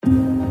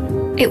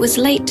It was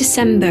late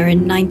December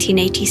in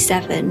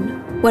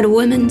 1987 when a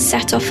woman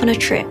set off on a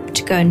trip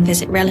to go and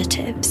visit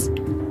relatives.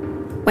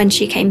 When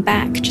she came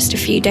back just a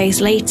few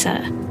days later,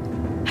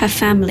 her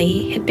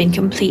family had been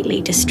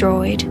completely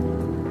destroyed.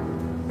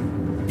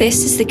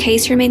 This is the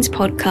Case Remains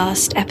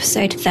podcast,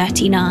 episode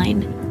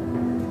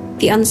 39,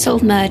 The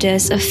Unsolved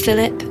Murders of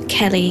Philip,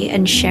 Kelly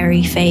and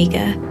Sherry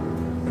Fager.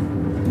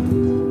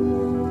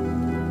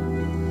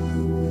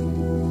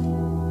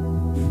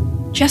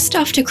 Just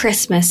after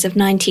Christmas of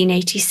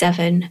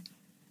 1987,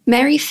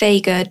 Mary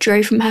Fager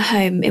drove from her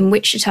home in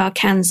Wichita,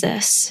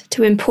 Kansas,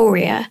 to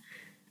Emporia,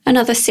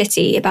 another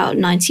city about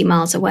 90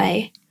 miles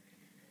away.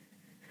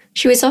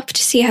 She was off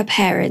to see her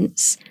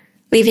parents,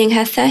 leaving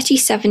her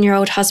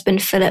 37-year-old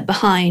husband Philip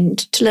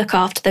behind to look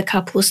after the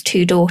couple's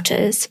two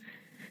daughters,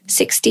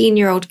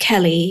 16-year-old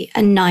Kelly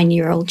and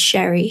 9-year-old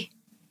Sherry.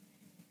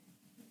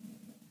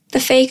 The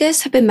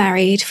Fagers had been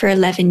married for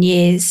 11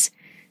 years,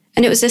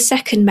 and it was a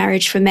second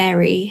marriage for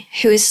Mary,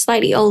 who is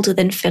slightly older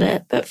than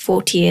Philip at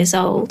 40 years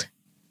old.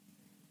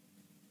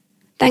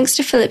 Thanks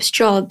to Philip's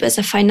job as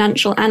a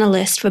financial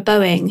analyst for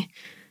Boeing,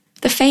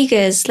 the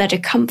Fagers led a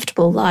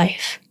comfortable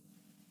life.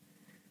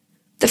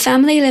 The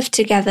family lived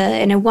together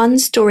in a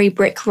one-story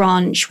brick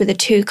ranch with a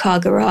two-car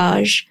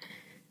garage,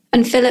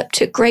 and Philip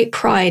took great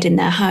pride in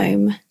their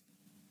home.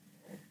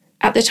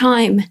 At the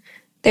time,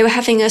 they were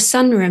having a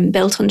sunroom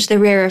built onto the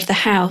rear of the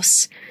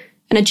house,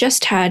 and had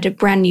just had a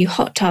brand new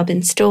hot tub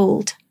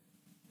installed.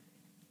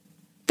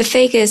 The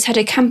Fagers had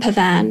a camper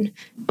van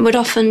and would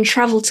often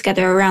travel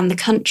together around the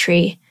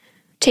country,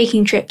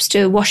 taking trips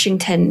to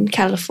Washington,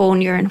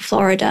 California, and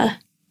Florida.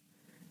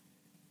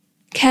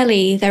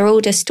 Kelly, their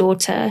oldest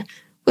daughter,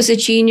 was a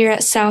junior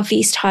at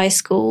Southeast High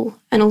School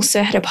and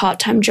also had a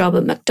part-time job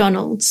at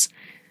McDonald's,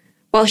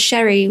 while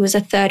Sherry was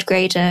a third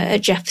grader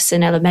at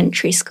Jefferson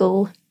Elementary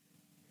School.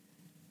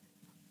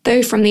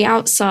 Though from the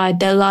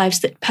outside their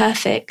lives looked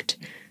perfect,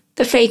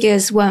 the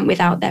Fagers weren't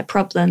without their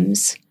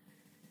problems.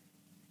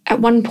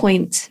 At one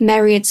point,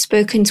 Mary had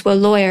spoken to a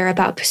lawyer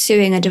about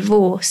pursuing a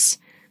divorce,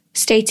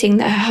 stating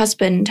that her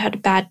husband had a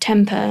bad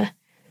temper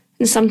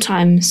and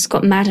sometimes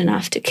got mad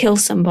enough to kill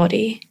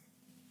somebody.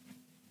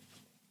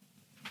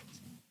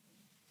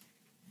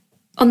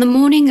 On the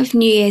morning of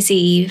New Year's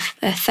Eve,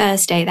 a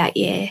Thursday that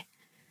year,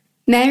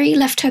 Mary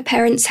left her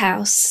parents'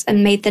 house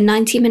and made the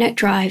 90-minute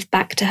drive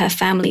back to her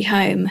family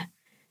home.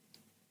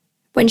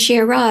 When she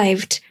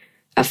arrived,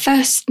 at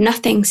first,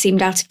 nothing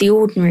seemed out of the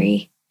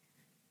ordinary.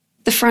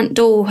 The front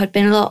door had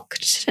been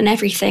locked and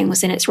everything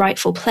was in its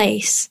rightful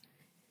place.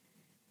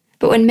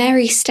 But when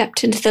Mary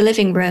stepped into the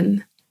living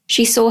room,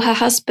 she saw her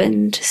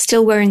husband,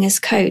 still wearing his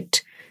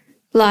coat,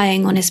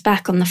 lying on his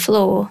back on the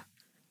floor.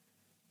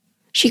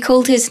 She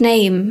called his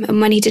name,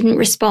 and when he didn't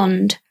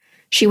respond,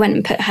 she went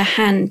and put her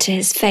hand to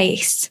his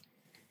face.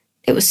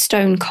 It was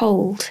stone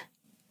cold.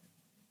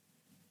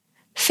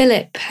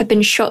 Philip had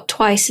been shot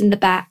twice in the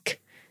back,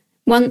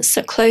 once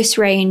at close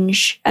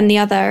range and the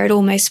other at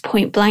almost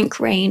point-blank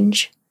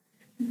range.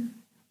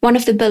 One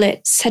of the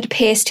bullets had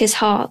pierced his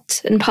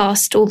heart and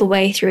passed all the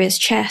way through his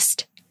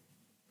chest.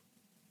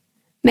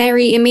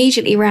 Mary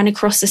immediately ran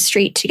across the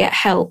street to get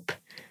help,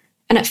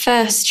 and at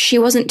first she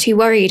wasn't too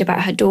worried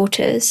about her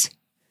daughters.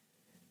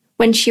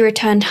 When she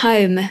returned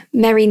home,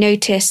 Mary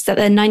noticed that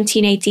their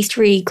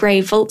 1983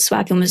 grey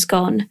Volkswagen was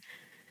gone,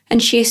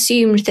 and she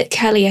assumed that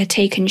Kelly had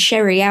taken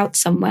Sherry out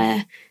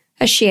somewhere,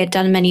 as she had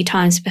done many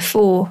times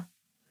before.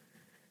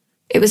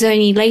 It was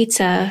only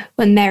later,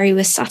 when Mary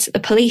was sat at the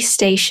police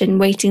station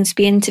waiting to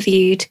be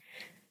interviewed,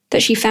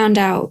 that she found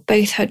out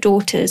both her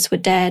daughters were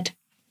dead.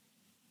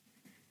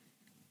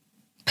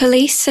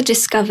 Police had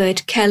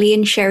discovered Kelly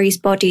and Sherry's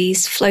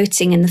bodies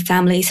floating in the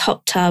family's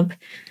hot tub,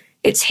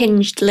 its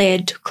hinged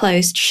lid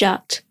closed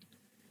shut.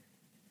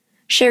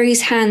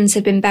 Sherry's hands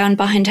had been bound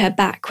behind her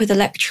back with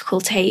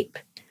electrical tape,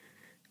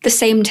 the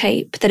same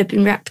tape that had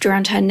been wrapped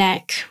around her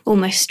neck,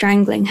 almost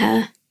strangling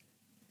her.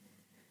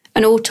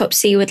 An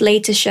autopsy would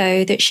later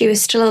show that she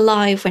was still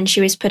alive when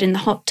she was put in the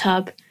hot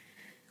tub,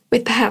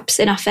 with perhaps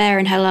enough air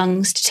in her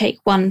lungs to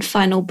take one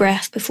final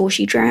breath before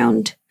she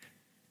drowned.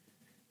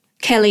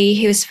 Kelly,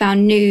 who was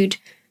found nude,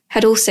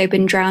 had also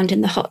been drowned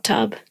in the hot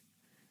tub.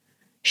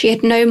 She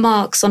had no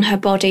marks on her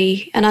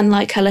body and,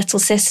 unlike her little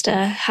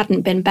sister,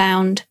 hadn't been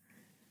bound.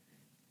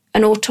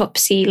 An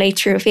autopsy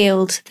later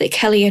revealed that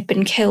Kelly had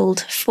been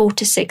killed 4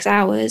 to 6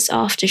 hours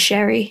after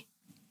Sherry.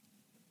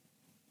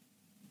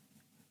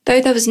 Though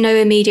there was no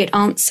immediate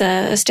answer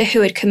as to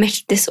who had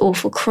committed this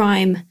awful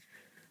crime,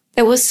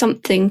 there was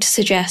something to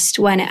suggest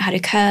when it had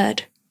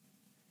occurred.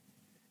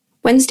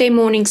 Wednesday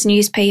morning's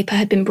newspaper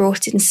had been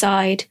brought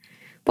inside,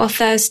 while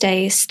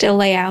Thursday's still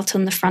lay out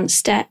on the front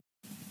step.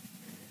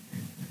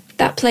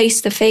 That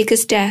placed the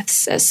Fagers'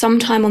 deaths at some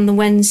time on the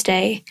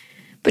Wednesday,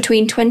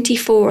 between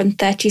 24 and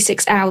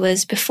 36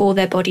 hours before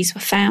their bodies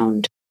were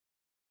found.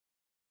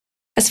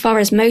 As far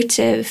as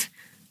motive,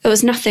 there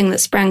was nothing that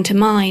sprang to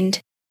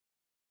mind.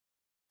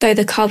 Though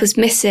the car was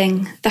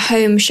missing, the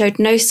home showed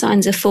no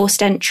signs of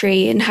forced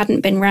entry and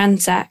hadn't been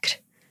ransacked.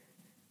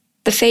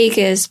 The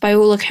Fagers, by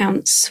all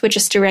accounts, were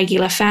just a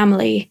regular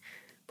family,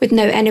 with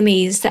no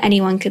enemies that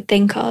anyone could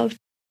think of.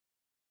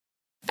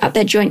 At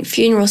their joint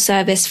funeral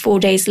service 4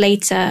 days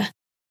later,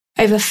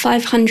 over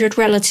 500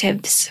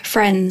 relatives,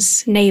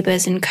 friends,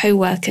 neighbours and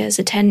co-workers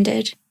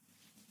attended.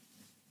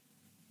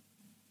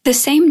 The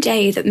same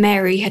day that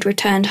Mary had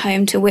returned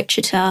home to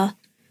Wichita,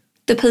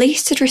 the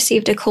police had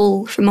received a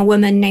call from a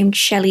woman named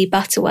Shelley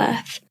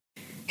Butterworth,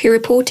 who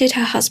reported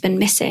her husband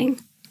missing.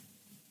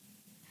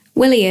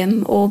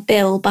 William, or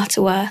Bill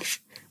Butterworth,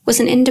 was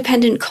an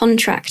independent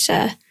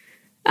contractor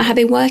and had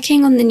been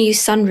working on the new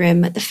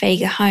sunroom at the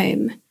Fager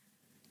home.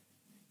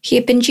 He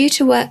had been due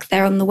to work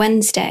there on the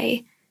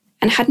Wednesday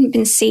and hadn't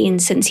been seen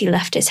since he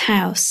left his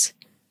house.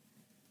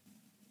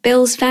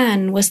 Bill's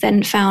van was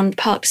then found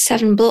parked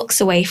 7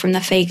 blocks away from the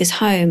Fagers'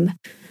 home,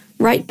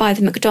 right by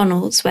the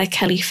McDonald's where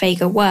Kelly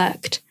Fager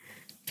worked,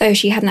 though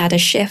she hadn't had a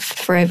shift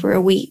for over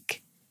a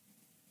week.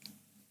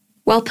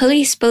 While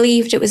police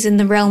believed it was in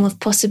the realm of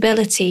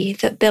possibility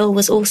that Bill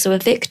was also a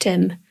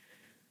victim,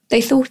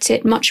 they thought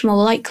it much more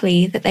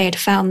likely that they had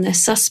found their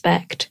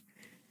suspect,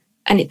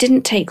 and it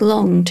didn't take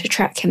long to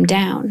track him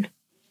down.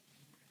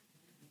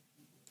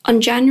 On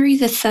January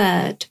the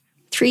 3rd,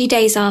 3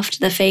 days after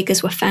the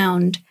Fagers were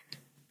found,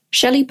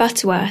 Shelley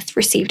Butterworth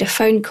received a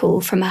phone call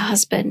from her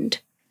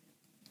husband.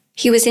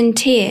 He was in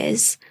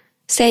tears,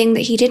 saying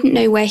that he didn't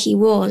know where he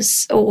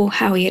was or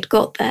how he had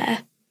got there.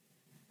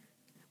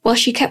 While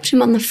she kept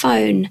him on the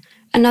phone,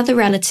 another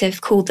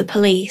relative called the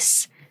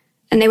police,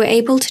 and they were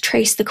able to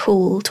trace the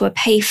call to a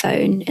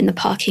payphone in the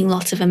parking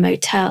lot of a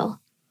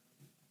motel.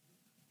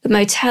 The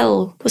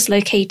motel was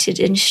located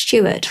in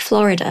Stuart,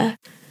 Florida,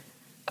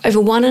 over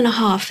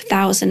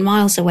 1,500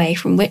 miles away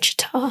from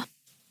Wichita.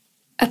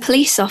 A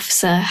police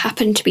officer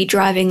happened to be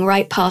driving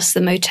right past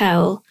the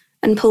motel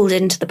and pulled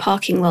into the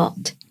parking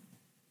lot.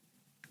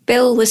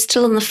 Bill was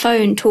still on the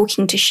phone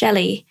talking to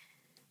Shelley,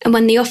 and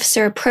when the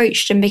officer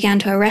approached and began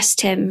to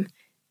arrest him,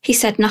 he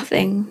said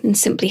nothing and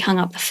simply hung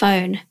up the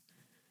phone.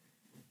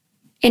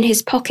 In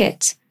his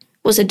pocket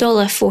was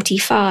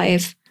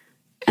 $1.45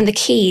 and the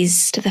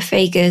keys to the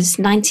Fagers'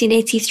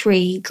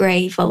 1983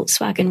 grey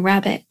Volkswagen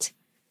Rabbit.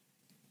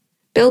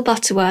 Bill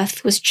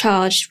Butterworth was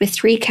charged with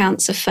 3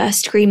 counts of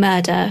first-degree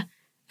murder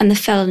and the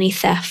felony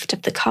theft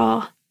of the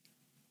car.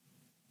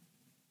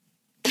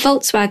 The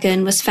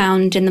Volkswagen was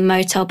found in the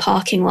motel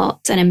parking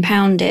lot and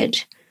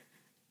impounded.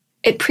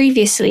 It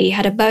previously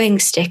had a Boeing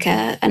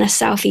sticker and a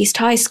Southeast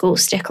High School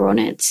sticker on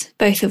it,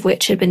 both of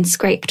which had been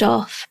scraped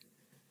off.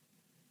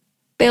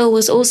 Bill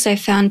was also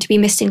found to be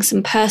missing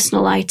some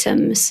personal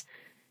items,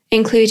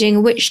 including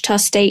a Wichita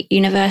State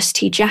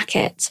University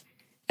jacket,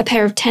 a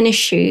pair of tennis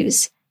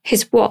shoes,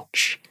 his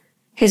watch,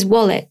 his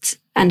wallet,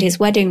 and his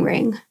wedding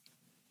ring.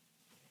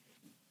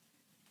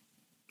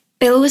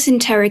 Bill was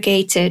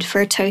interrogated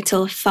for a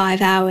total of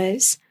 5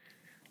 hours,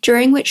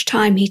 during which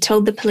time he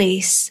told the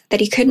police that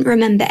he couldn't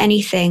remember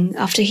anything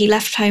after he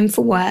left home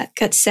for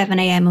work at 7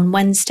 a.m. on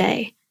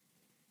Wednesday.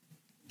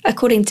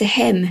 According to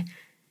him,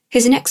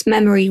 his next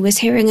memory was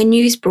hearing a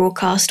news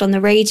broadcast on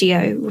the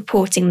radio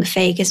reporting the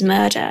Fagers'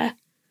 murder.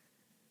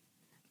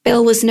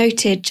 Bill was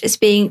noted as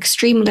being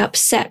extremely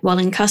upset while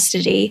in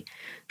custody,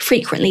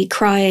 frequently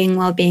crying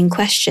while being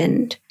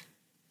questioned.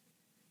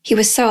 He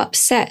was so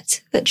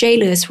upset that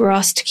jailers were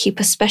asked to keep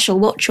a special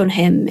watch on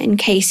him in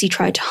case he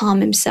tried to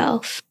harm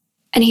himself,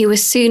 and he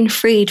was soon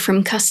freed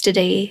from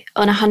custody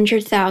on a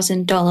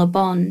 $100,000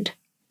 bond.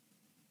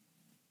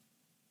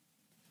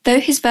 Though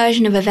his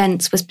version of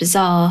events was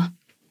bizarre,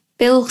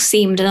 Bill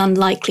seemed an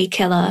unlikely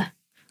killer.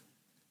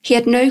 He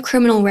had no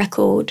criminal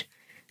record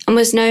and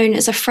was known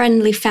as a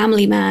friendly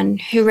family man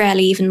who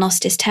rarely even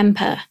lost his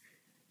temper,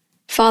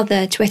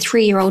 father to a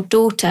 3-year-old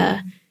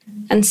daughter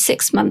and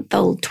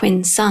 6-month-old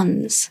twin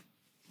sons.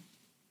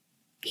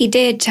 He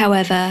did,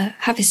 however,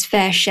 have his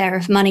fair share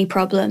of money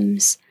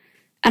problems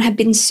and had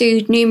been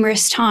sued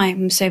numerous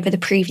times over the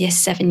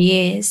previous 7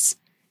 years.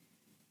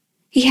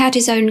 He had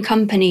his own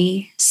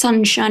company,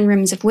 Sunshine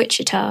Rooms of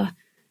Wichita,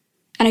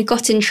 and had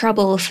got in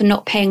trouble for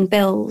not paying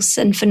bills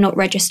and for not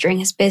registering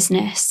his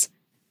business.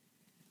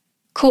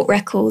 Court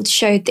records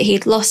showed that he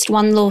had lost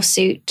one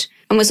lawsuit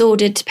and was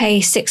ordered to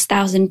pay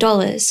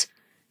 $6,000,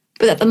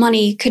 but that the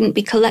money couldn't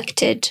be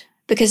collected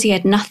because he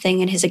had nothing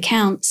in his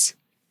accounts.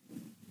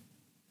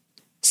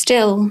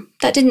 Still,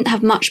 that didn't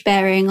have much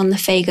bearing on the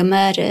Fager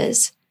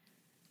murders.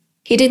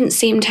 He didn't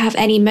seem to have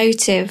any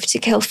motive to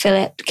kill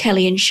Philip,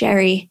 Kelly and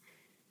Sherry,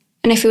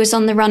 and if he was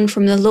on the run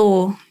from the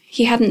law,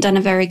 he hadn't done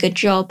a very good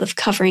job of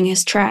covering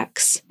his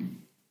tracks.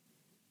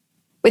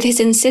 With his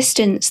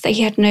insistence that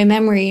he had no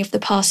memory of the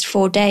past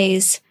 4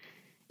 days,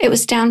 it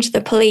was down to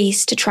the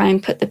police to try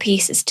and put the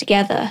pieces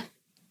together.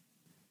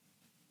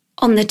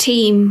 On the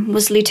team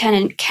was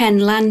Lieutenant Ken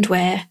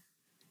Landwehr,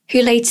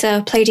 who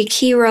later played a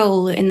key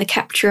role in the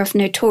capture of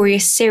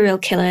notorious serial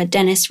killer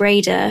Dennis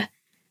Rader,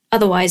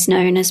 otherwise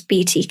known as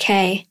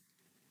BTK.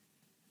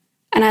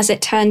 And as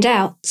it turned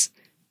out,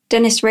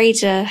 Dennis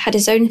Rader had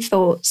his own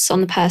thoughts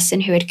on the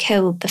person who had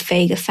killed the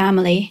Fager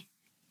family.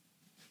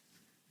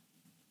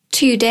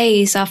 2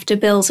 days after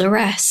Bill's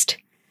arrest,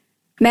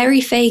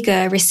 Mary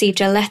Fager received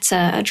a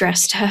letter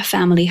addressed to her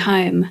family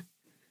home.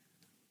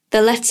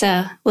 The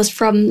letter was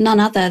from none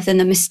other than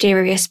the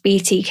mysterious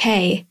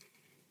BTK,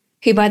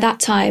 who by that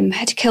time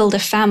had killed a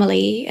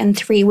family and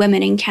 3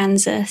 women in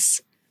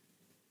Kansas.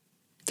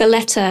 The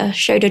letter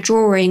showed a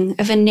drawing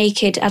of a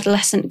naked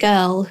adolescent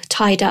girl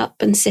tied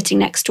up and sitting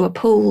next to a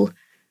pool,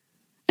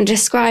 and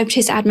described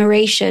his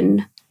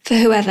admiration for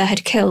whoever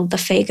had killed the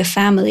Fager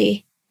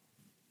family.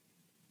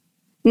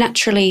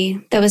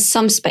 Naturally, there was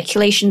some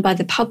speculation by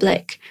the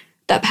public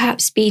that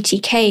perhaps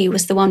BTK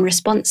was the one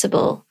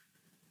responsible,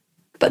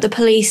 but the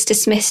police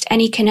dismissed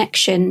any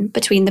connection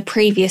between the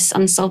previous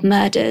unsolved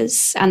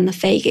murders and the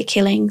Fager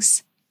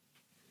killings.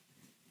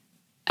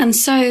 And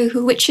so,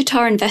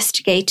 Wichita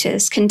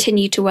investigators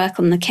continued to work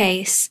on the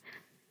case,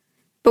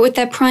 but with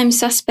their prime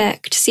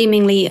suspect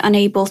seemingly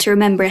unable to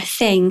remember a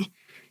thing,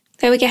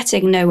 they were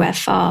getting nowhere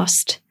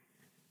fast.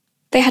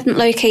 They hadn't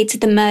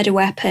located the murder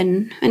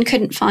weapon and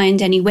couldn't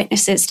find any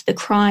witnesses to the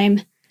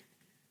crime.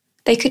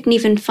 They couldn't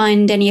even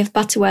find any of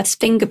Butterworth's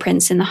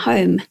fingerprints in the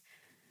home,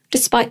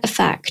 despite the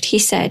fact he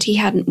said he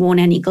hadn't worn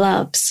any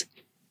gloves.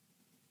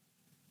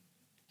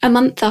 A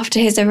month after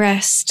his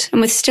arrest, and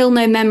with still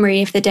no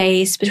memory of the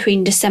days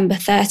between December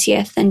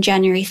 30th and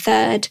January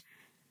 3rd,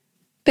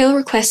 Bill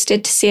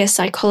requested to see a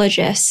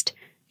psychologist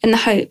in the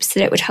hopes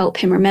that it would help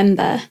him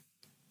remember.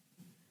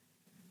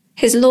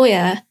 His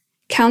lawyer,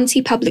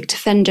 County Public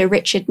Defender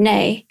Richard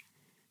Ney,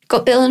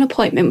 got Bill an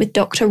appointment with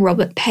Dr.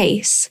 Robert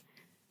Pace,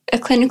 a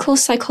clinical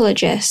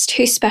psychologist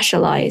who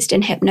specialised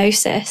in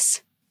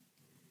hypnosis.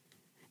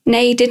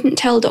 Ney didn't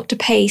tell Dr.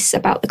 Pace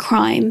about the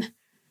crime,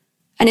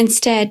 and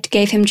instead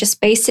gave him just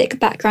basic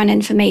background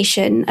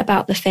information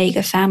about the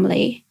Fager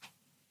family.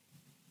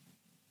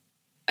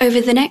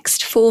 Over the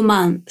next 4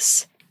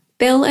 months,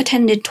 Bill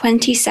attended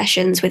 20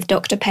 sessions with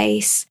Dr.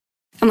 Pace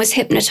and was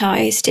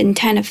hypnotised in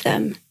 10 of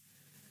them.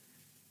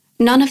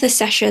 None of the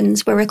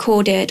sessions were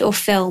recorded or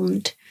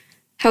filmed.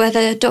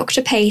 However,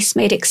 Dr. Pace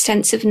made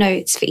extensive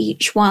notes for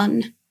each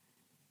one.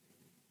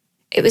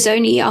 It was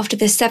only after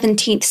the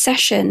 17th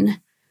session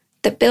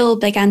that Bill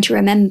began to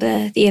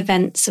remember the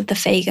events of the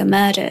Fager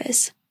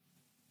murders.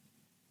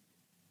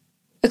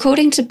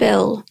 According to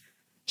Bill,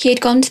 he had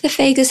gone to the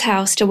Fagers'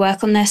 house to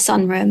work on their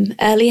sunroom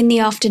early in the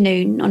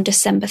afternoon on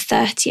December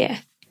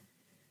 30th.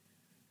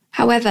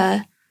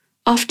 However,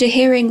 after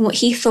hearing what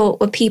he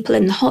thought were people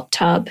in the hot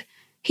tub,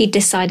 he'd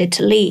decided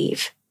to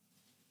leave.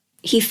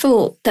 He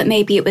thought that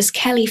maybe it was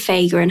Kelly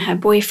Fager and her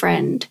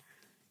boyfriend,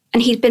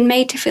 and he'd been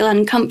made to feel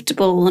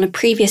uncomfortable on a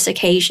previous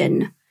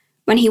occasion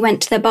when he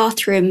went to the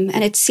bathroom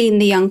and had seen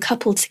the young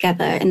couple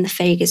together in the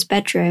Fagers'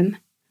 bedroom.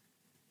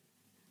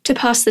 To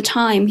pass the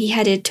time, he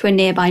headed to a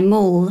nearby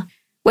mall,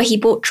 where he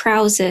bought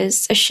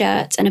trousers, a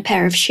shirt, and a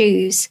pair of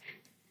shoes,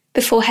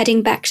 before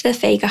heading back to the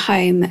Fager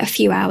home a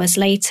few hours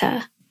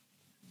later.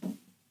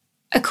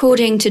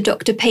 According to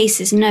Dr.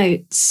 Pace's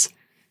notes,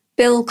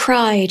 Bill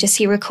cried as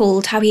he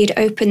recalled how he had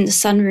opened the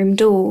sunroom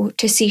door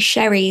to see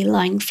Sherry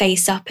lying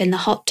face up in the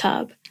hot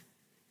tub.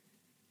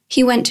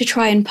 He went to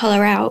try and pull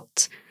her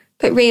out,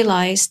 but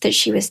realised that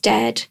she was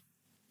dead.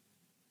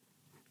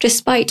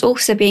 Despite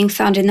also being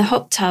found in the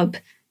hot tub,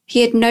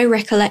 he had no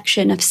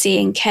recollection of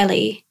seeing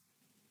Kelly.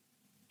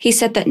 He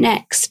said that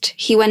next,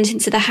 he went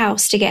into the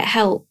house to get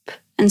help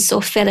and saw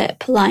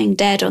Philip lying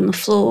dead on the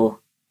floor.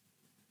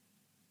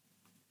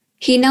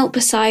 He knelt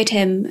beside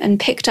him and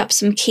picked up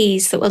some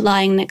keys that were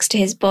lying next to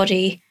his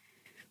body,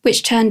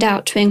 which turned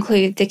out to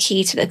include the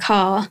key to the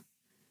car.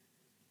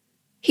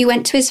 He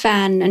went to his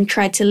van and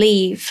tried to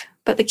leave,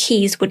 but the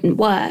keys wouldn't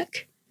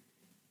work.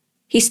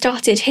 He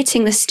started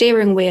hitting the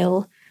steering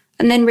wheel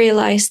and then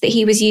realised that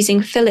he was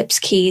using Philip's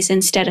keys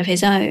instead of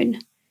his own.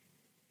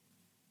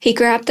 He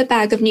grabbed the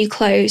bag of new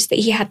clothes that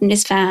he had in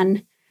his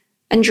van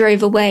and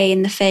drove away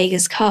in the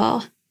Fagers'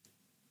 car.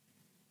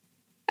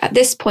 At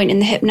this point in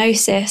the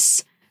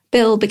hypnosis,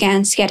 Bill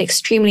began to get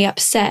extremely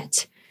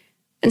upset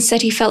and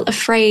said he felt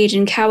afraid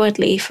and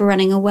cowardly for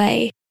running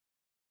away.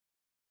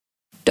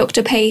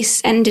 Dr.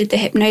 Pace ended the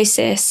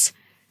hypnosis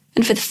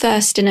and for the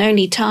first and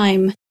only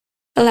time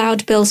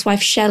allowed Bill's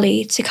wife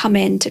Shelley to come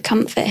in to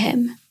comfort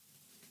him.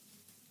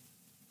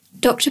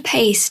 Dr.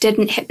 Pace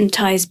didn't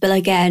hypnotise Bill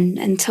again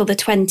until the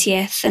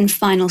 20th and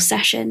final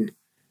session.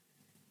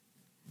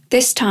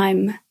 This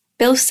time,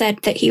 Bill said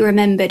that he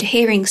remembered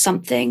hearing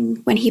something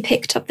when he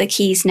picked up the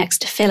keys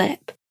next to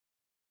Philip.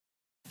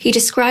 He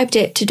described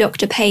it to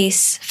Dr.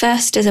 Pace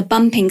first as a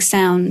bumping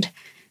sound,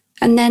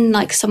 and then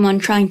like someone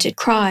trying to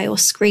cry or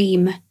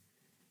scream.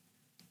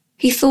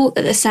 He thought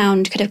that the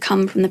sound could have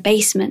come from the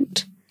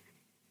basement.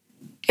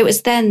 It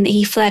was then that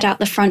he fled out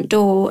the front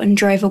door and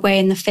drove away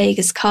in the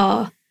Fagers'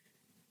 car,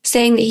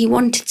 saying that he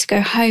wanted to go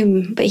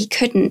home, but he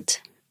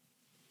couldn't.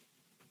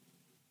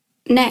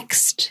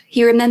 Next,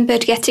 he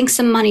remembered getting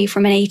some money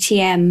from an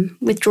ATM,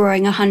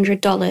 withdrawing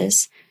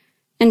 $100,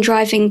 and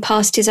driving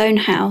past his own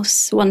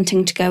house,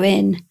 wanting to go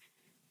in.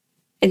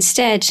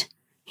 Instead,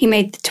 he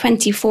made the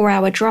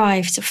 24-hour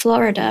drive to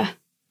Florida.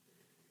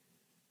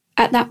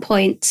 At that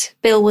point,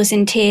 Bill was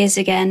in tears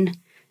again,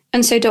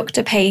 and so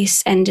Dr.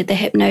 Pace ended the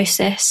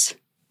hypnosis.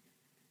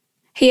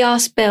 He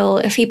asked Bill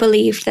if he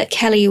believed that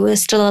Kelly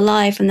was still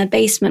alive in the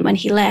basement when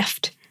he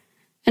left,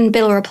 and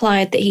Bill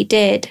replied that he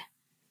did.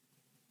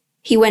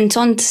 He went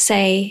on to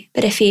say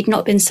that if he had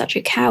not been such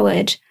a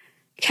coward,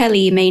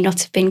 Kelly may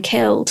not have been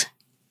killed.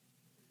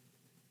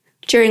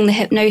 During the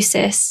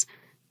hypnosis,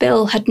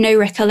 Bill had no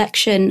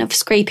recollection of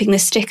scraping the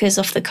stickers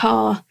off the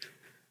car,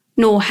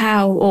 nor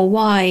how or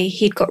why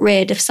he'd got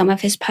rid of some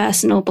of his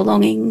personal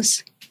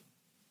belongings.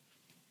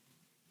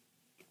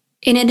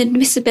 In an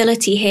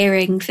admissibility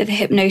hearing for the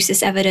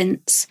hypnosis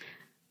evidence,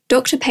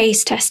 Dr.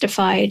 Pace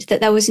testified that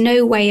there was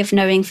no way of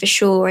knowing for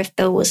sure if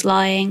Bill was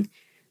lying,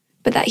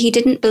 but that he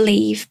didn't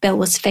believe Bill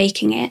was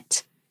faking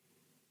it.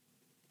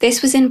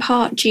 This was in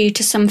part due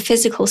to some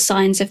physical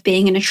signs of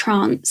being in a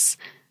trance,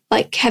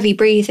 like heavy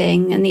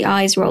breathing and the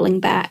eyes rolling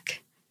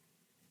back.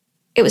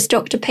 It was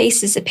Dr.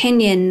 Pace's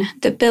opinion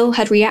that Bill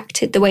had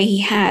reacted the way he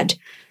had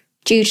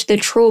due to the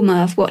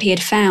trauma of what he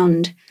had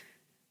found,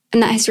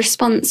 and that his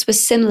response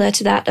was similar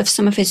to that of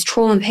some of his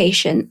trauma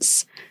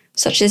patients,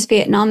 such as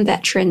Vietnam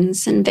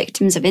veterans and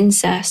victims of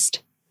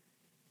incest.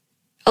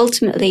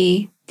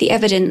 Ultimately, the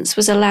evidence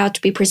was allowed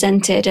to be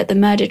presented at the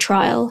murder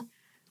trial,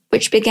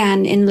 which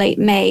began in late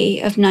May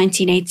of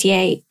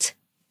 1988.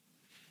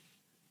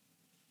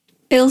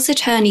 Bill's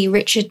attorney,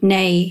 Richard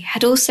Ney,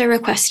 had also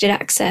requested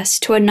access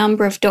to a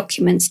number of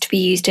documents to be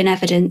used in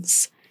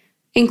evidence,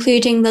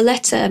 including the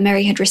letter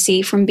Mary had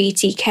received from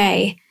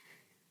BTK,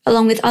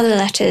 along with other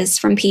letters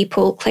from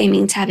people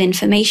claiming to have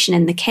information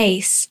in the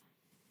case.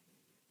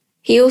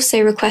 He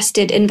also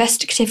requested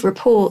investigative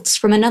reports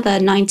from another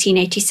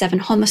 1987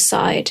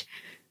 homicide,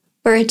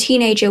 where a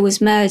teenager was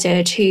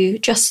murdered who,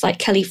 just like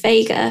Kelly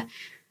Fager,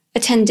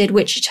 attended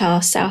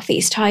Wichita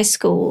Southeast High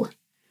School.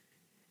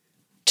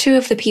 2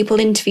 of the people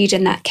interviewed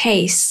in that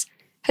case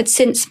had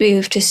since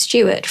moved to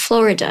Stuart,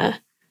 Florida,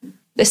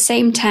 the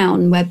same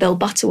town where Bill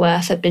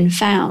Butterworth had been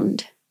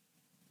found.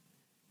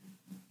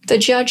 The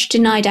judge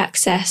denied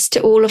access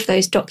to all of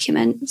those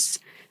documents.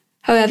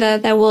 However,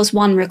 there was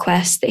one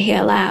request that he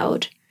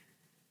allowed.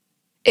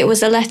 It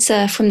was a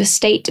letter from the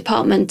State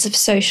Department of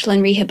Social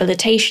and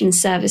Rehabilitation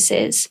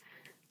Services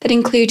that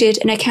included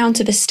an account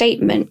of a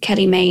statement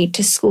Kelly made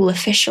to school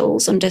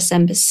officials on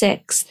December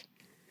 6th.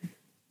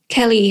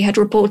 Kelly had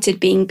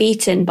reported being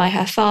beaten by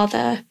her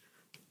father,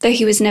 though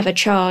he was never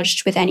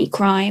charged with any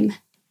crime.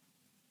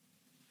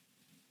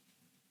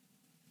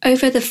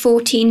 Over the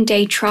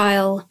 14-day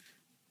trial,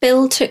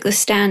 Bill took the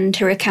stand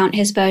to recount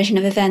his version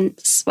of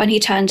events when he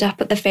turned up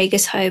at the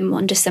Vegas home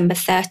on December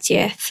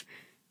 30th,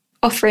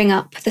 offering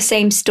up the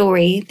same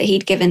story that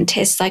he'd given to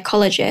his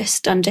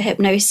psychologist under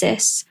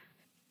hypnosis.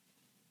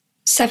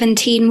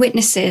 17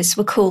 witnesses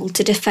were called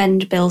to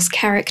defend Bill's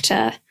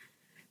character,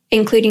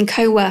 including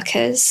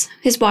co-workers,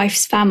 his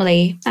wife's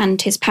family,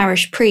 and his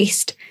parish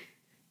priest,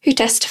 who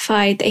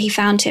testified that he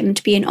found him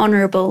to be an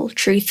honourable,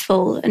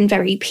 truthful, and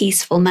very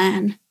peaceful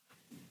man.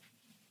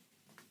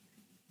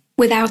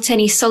 Without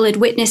any solid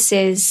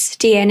witnesses,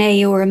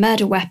 DNA, or a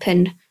murder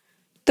weapon,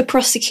 the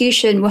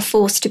prosecution were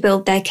forced to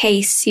build their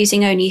case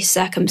using only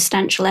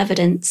circumstantial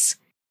evidence.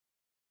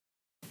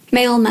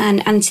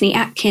 Mailman Anthony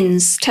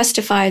Atkins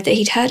testified that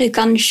he'd heard a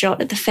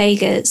gunshot at the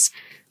Fagers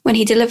when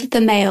he delivered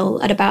the mail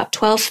at about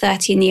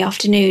 12:30 in the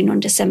afternoon on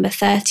December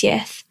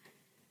 30th.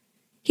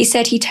 He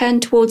said he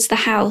turned towards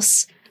the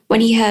house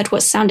when he heard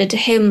what sounded to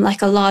him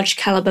like a large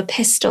caliber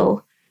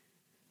pistol,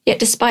 yet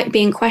despite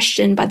being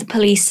questioned by the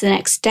police the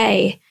next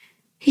day,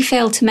 he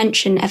failed to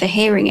mention ever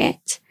hearing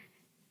it.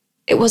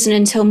 It wasn't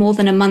until more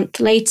than a month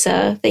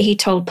later that he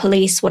told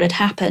police what had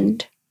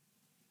happened.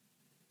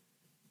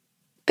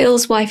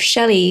 Bill's wife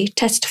Shelley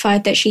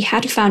testified that she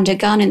had found a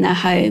gun in their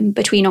home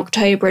between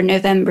October and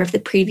November of the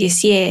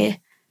previous year.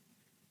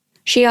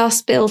 She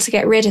asked Bill to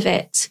get rid of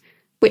it,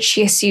 which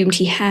she assumed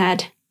he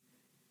had.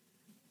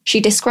 She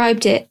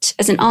described it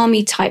as an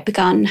army-type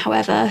gun,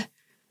 however,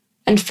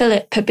 and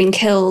Philip had been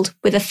killed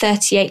with a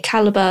 .38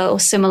 caliber or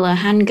similar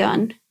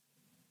handgun.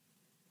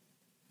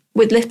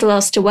 With little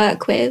else to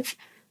work with,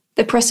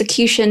 the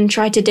prosecution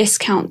tried to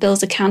discount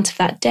Bill's account of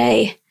that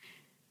day,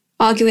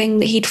 arguing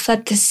that he'd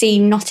fled the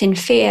scene not in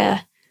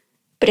fear,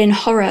 but in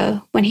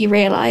horror when he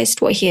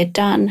realised what he had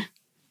done.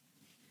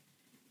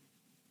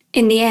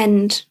 In the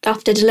end,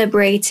 after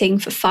deliberating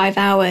for 5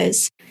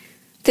 hours,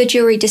 the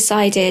jury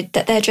decided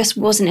that there just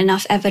wasn't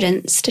enough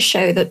evidence to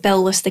show that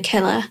Bill was the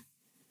killer.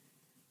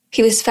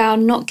 He was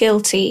found not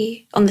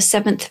guilty on the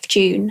 7th of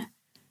June,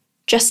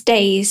 just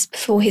days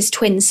before his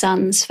twin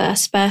son's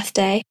first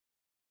birthday.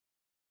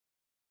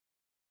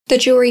 The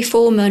jury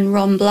foreman,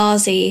 Ron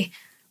Blasi,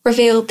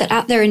 revealed that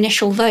at their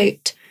initial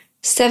vote,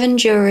 7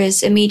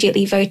 jurors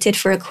immediately voted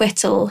for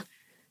acquittal,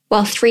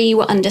 while 3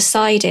 were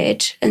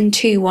undecided and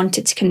 2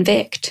 wanted to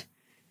convict.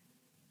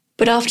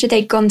 But after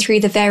they'd gone through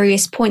the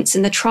various points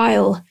in the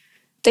trial,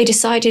 they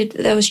decided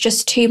that there was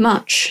just too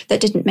much that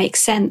didn't make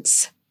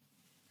sense.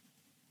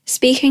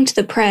 Speaking to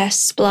the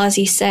press,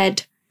 Blasi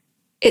said,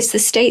 "It's the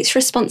state's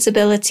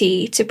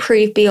responsibility to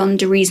prove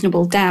beyond a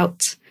reasonable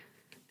doubt,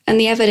 and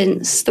the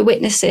evidence, the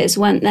witnesses,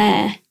 weren't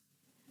there.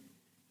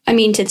 I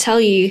mean, to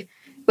tell you,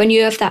 when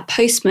you have that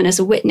postman as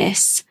a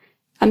witness,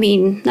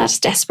 that's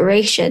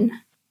desperation."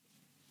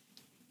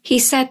 He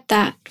said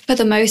that, for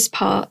the most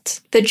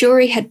part, the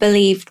jury had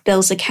believed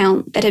Bill's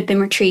account that had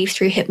been retrieved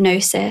through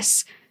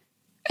hypnosis,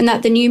 and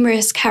that the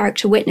numerous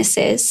character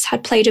witnesses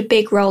had played a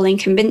big role in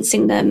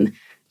convincing them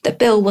that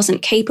Bill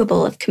wasn't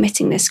capable of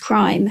committing this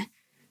crime.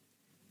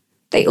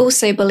 They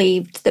also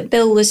believed that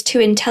Bill was too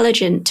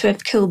intelligent to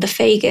have killed the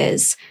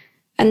Fagers,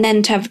 and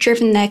then to have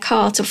driven their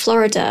car to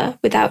Florida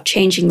without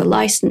changing the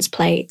license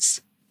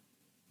plates.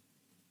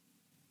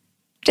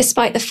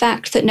 Despite the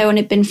fact that no one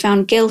had been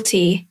found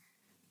guilty,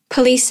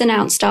 police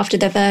announced after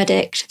the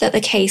verdict that the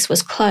case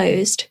was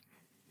closed.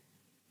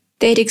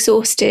 They had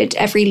exhausted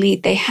every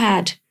lead they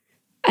had,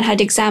 and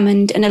had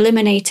examined and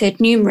eliminated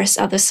numerous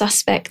other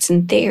suspects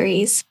and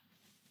theories.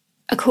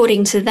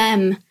 According to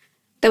them,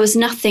 there was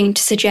nothing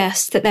to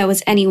suggest that there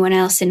was anyone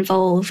else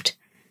involved,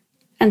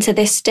 and to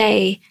this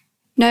day,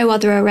 no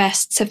other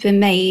arrests have been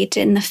made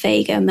in the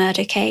Fager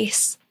murder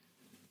case.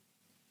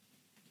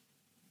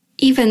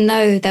 Even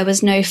though there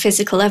was no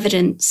physical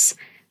evidence,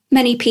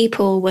 many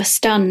people were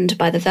stunned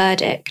by the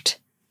verdict.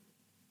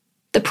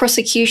 The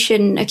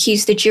prosecution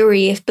accused the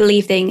jury of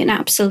believing an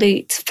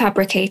absolute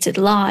fabricated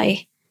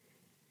lie.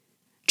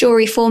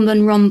 Jury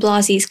foreman Ron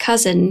Blase's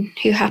cousin,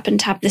 who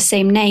happened to have the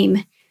same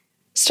name,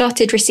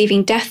 started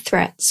receiving death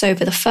threats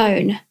over the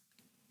phone.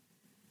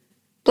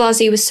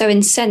 Blase was so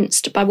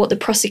incensed by what the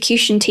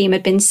prosecution team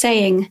had been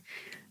saying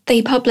that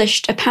he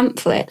published a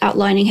pamphlet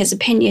outlining his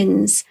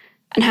opinions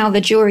and how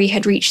the jury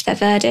had reached their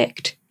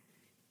verdict.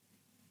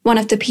 One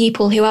of the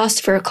people who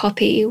asked for a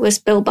copy was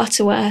Bill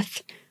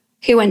Butterworth,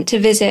 who went to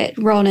visit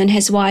Ron and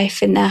his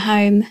wife in their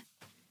home.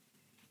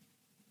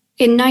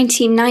 In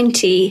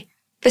 1990,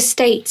 the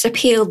state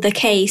appealed the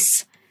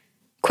case,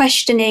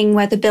 questioning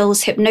whether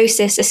Bill's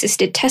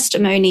hypnosis-assisted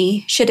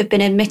testimony should have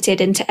been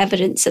admitted into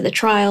evidence at the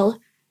trial.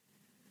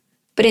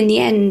 But in the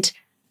end,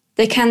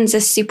 the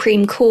Kansas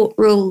Supreme Court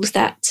ruled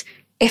that,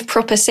 if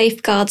proper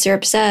safeguards are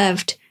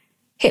observed,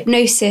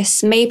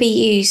 hypnosis may be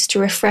used to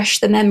refresh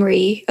the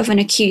memory of an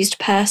accused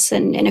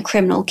person in a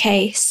criminal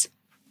case.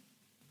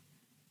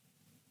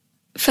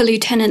 For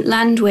Lieutenant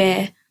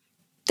Landwehr,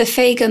 the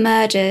Fager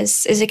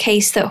murders is a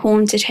case that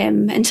haunted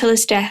him until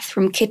his death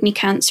from kidney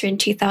cancer in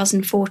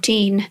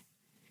 2014.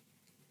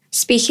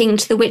 Speaking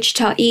to the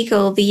Wichita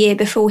Eagle the year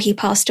before he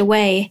passed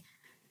away,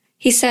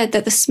 he said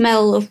that the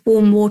smell of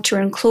warm water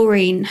and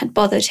chlorine had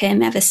bothered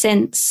him ever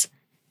since.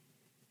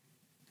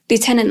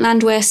 Lieutenant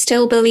Landwehr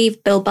still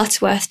believed Bill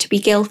Butterworth to be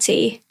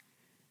guilty.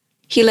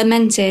 He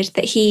lamented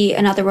that he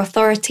and other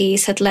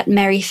authorities had let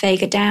Mary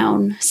Fager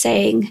down,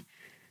 saying,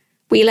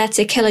 "We let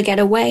a killer get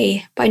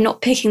away by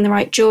not picking the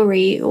right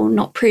jury or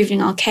not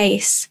proving our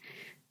case.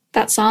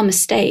 That's our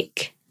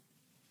mistake."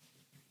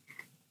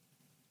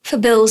 For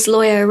Bill's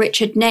lawyer,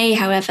 Richard Ney,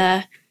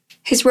 however,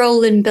 his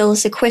role in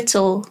Bill's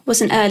acquittal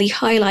was an early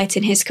highlight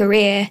in his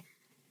career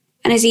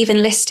and is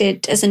even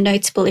listed as a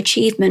notable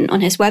achievement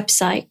on his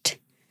website.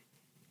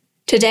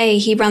 Today,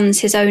 he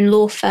runs his own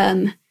law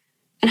firm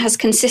and has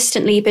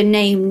consistently been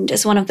named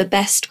as one of the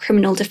best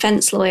criminal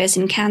defense lawyers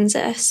in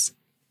Kansas.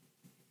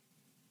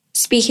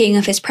 Speaking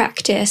of his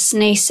practice,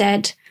 Ney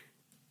said,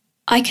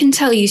 "I can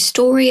tell you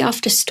story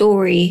after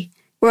story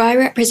where I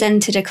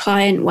represented a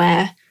client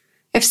where,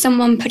 if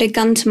someone put a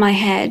gun to my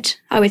head,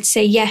 I would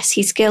say, yes,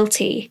 he's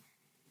guilty.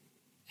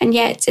 And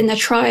yet, in the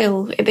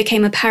trial, it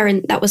became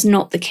apparent that was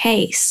not the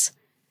case.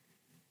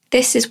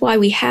 This is why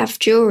we have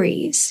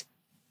juries.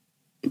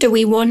 Do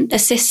we want a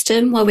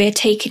system where we are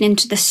taken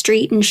into the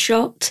street and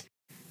shot,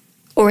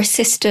 or a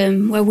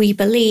system where we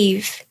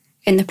believe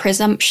in the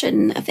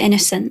presumption of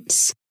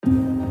innocence?"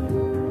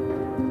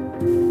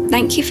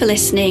 Thank you for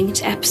listening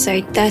to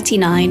episode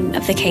 39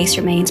 of the Case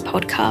Remains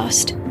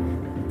podcast.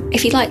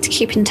 If you'd like to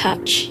keep in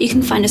touch, you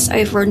can find us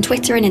over on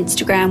Twitter and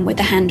Instagram with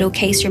the handle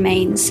Case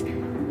Remains,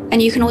 and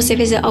you can also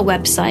visit our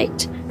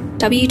website,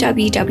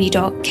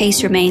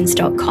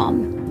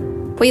 www.caseremains.com.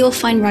 where you'll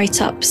find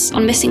write-ups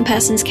on missing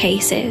persons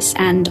cases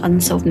and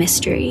unsolved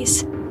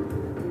mysteries.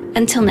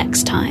 Until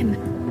next time,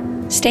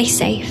 stay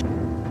safe.